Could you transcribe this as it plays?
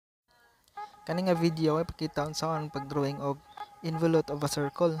Kani nga video ay pakita unsaon pagdrawing og involute of a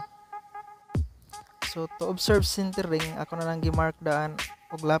circle. So to observe centering, ako na lang gimark daan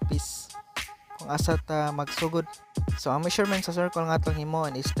og lapis kung asa ta magsugod. So ang measurement sa circle nga atong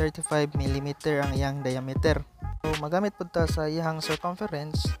himuon is 35 mm ang iyang diameter. So magamit pud ta sa iyang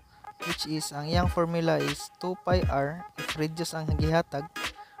circumference, which is ang iyang formula is 2 pi r if radius ang gihatag,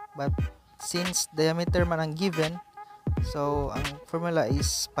 but since diameter man ang given, so ang formula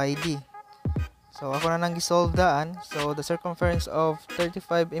is pi d. So ako na nang gisolve daan. So the circumference of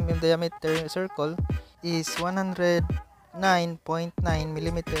 35 mm diameter circle is 109.9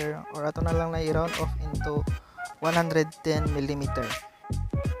 mm, or ato na lang na i-round off into 110 mm.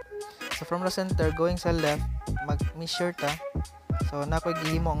 So from the center going sa left, mag-measure ta. So nakoy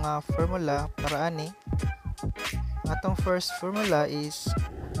gihimo nga formula para ani. Atong first formula is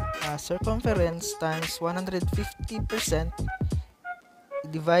circumference times 150%,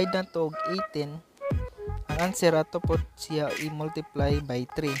 divide na to og 18. Ang answer ato po siya i-multiply by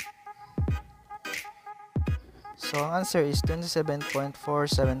 3. So ang answer is 27.475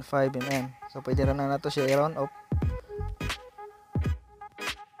 mm. So pwede ra na nato siya i-round off.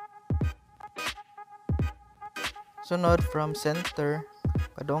 Sunod from center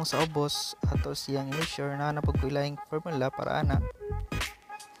padong sa ubos ato siyang i-measure na napagkuilaing formula para ana.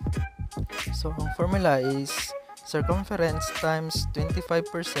 So ang formula is circumference times 25%.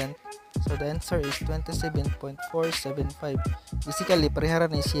 So the answer is 27.475. Basically, parehara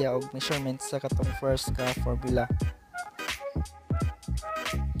ni siya og measurements sa katong first ka formula.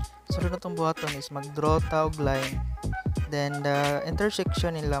 So na tong buhaton is mag-draw ta og line. Then the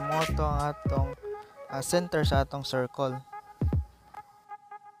intersection nila mo to ang atong center sa atong circle.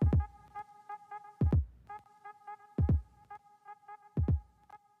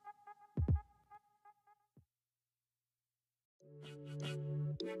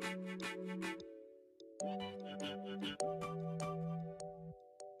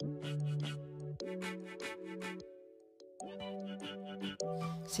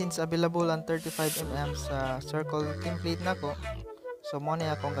 Since available ang 35 mm sa circle template nako, so mo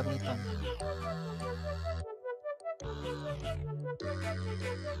na akong gamiton.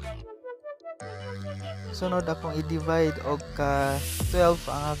 Sunod akong i-divide og ka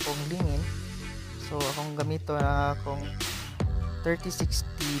 12 ang akong lingin. So akong gamiton ang akong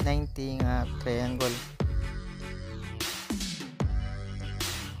 30-60-90 nga triangle.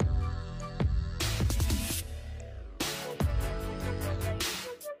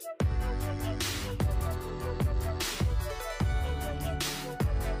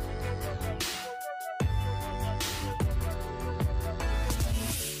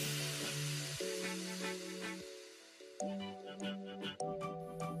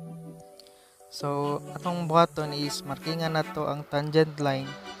 So, atong buhaton is markingan nato ang tangent line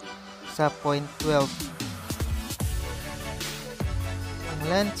sa point 12. Ang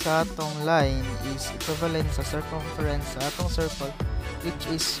length sa atong line is equivalent sa circumference sa atong circle, which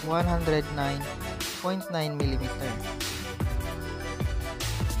is 109.9 mm.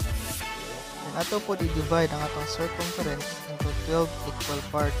 And ato po i-divide ang atong circumference into 12 equal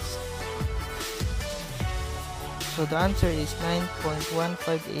parts. So the answer is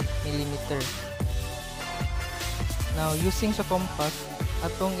 9.158 mm. Now, using sa compass,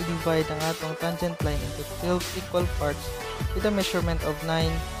 atong i-divide ang atong tangent line into 12 equal parts with a measurement of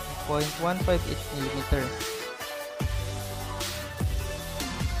 9.158 mm.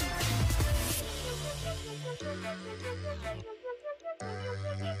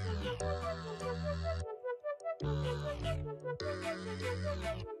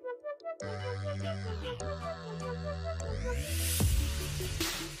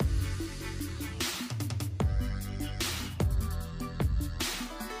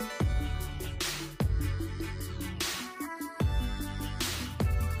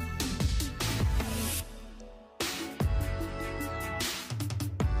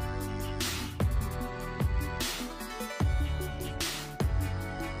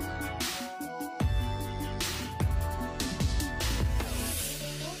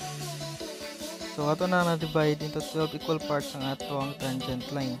 So ato na na-divide into 12 equal parts ang atong tangent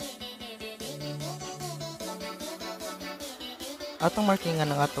line. Atong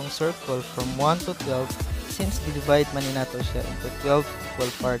markingan ang atong circle from 1 to 12 since di-divide man ni nato siya into 12 equal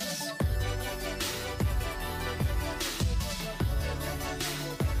parts.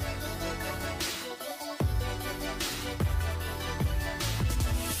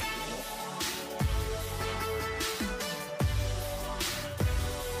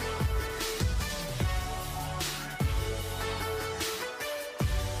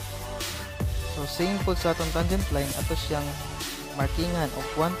 So same po sa atong tangent line, ato siyang markingan og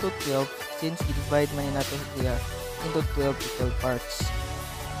 1 to 12 since i-divide man ni nato siya into 12 equal parts.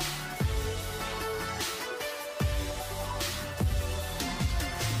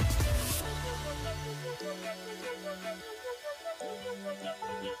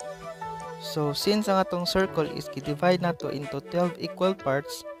 So since ang atong circle is gi-divide nato into 12 equal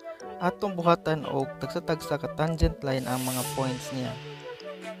parts, atong buhatan og tagsa-tagsa ka tangent line ang mga points niya.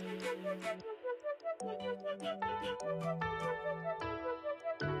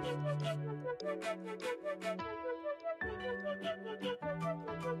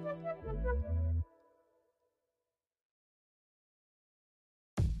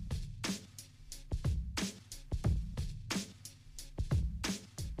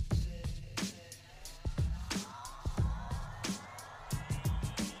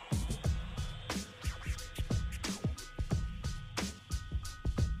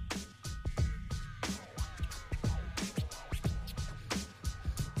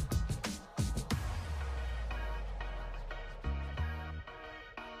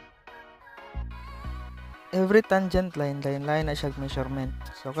 Every tangent line, lain-lain na siyang measurement.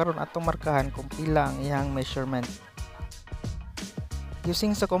 So karon atong markahan kung pila ang iyang measurement.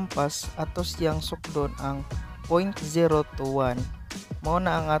 Using sa compass, atos siyang sukdon ang 0.0 to 1. Mao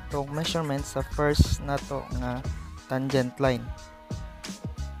na ang atong measurement sa first nato nga tangent line.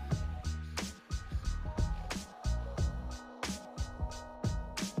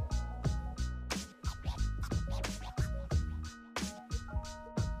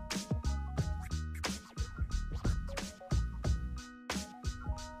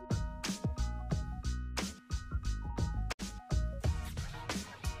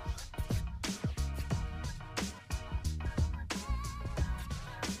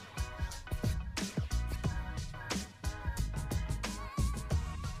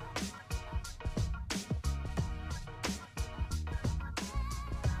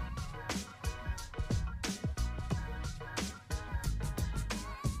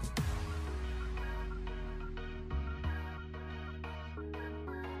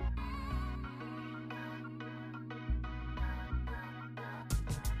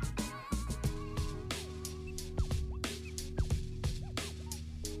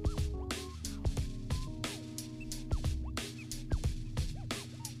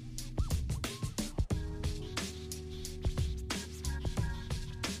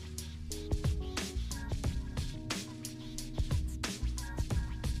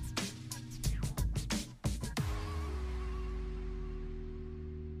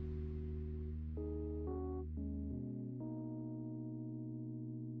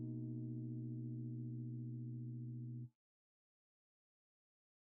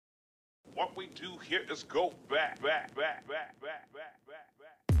 What we do here is go back.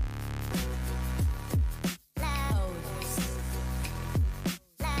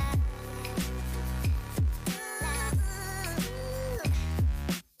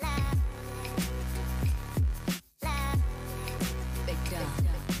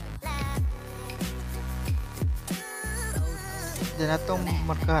 Then atong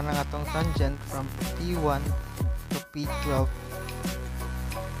markahan ang atong tangent from P1 to P12.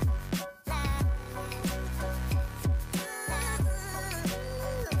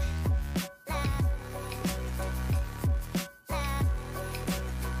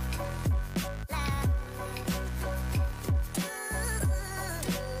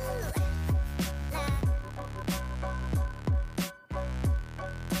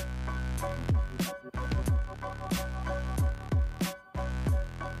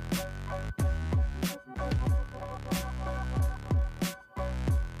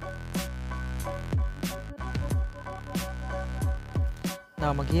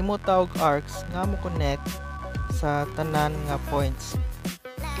 Now maghimo ta og arcs nga mo connect sa tanan nga points.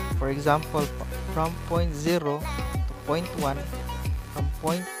 For example, from point 0 to point 1, from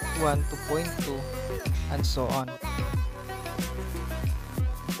point 1 to point 2, and so on.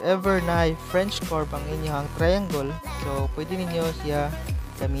 If ever na French curve ang inyong triangle, so pwede ninyo siya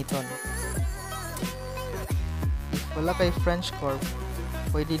gamiton. If wala kay French curve,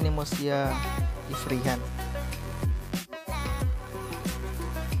 pwede nimo siya i-freehan.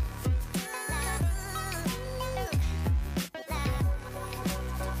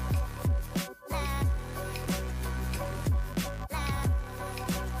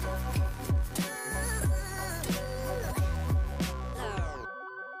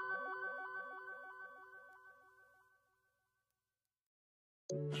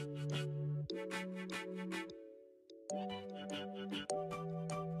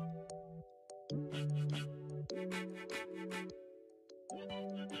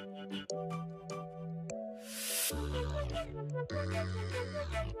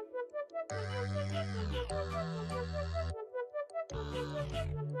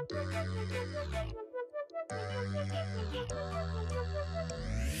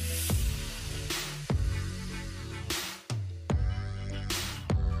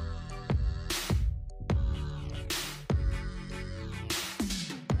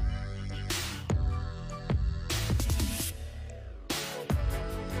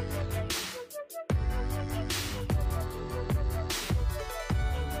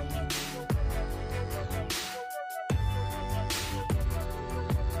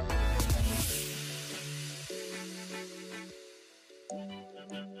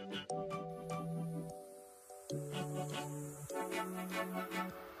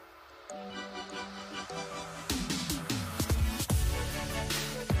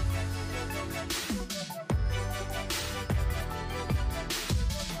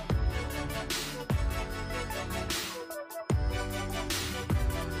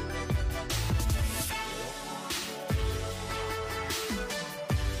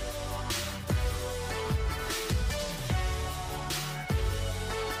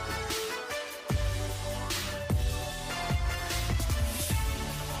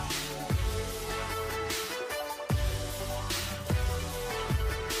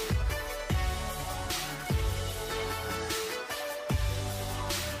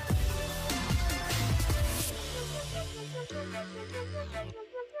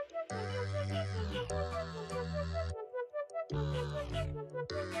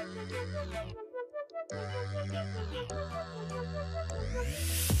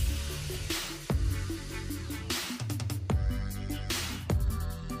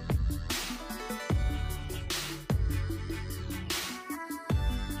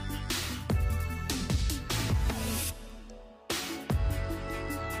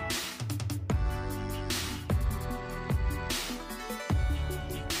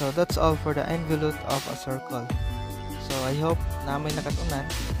 So that's all for the involute of a circle. So I hope na may nakatunan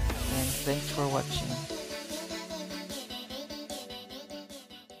and thanks for watching.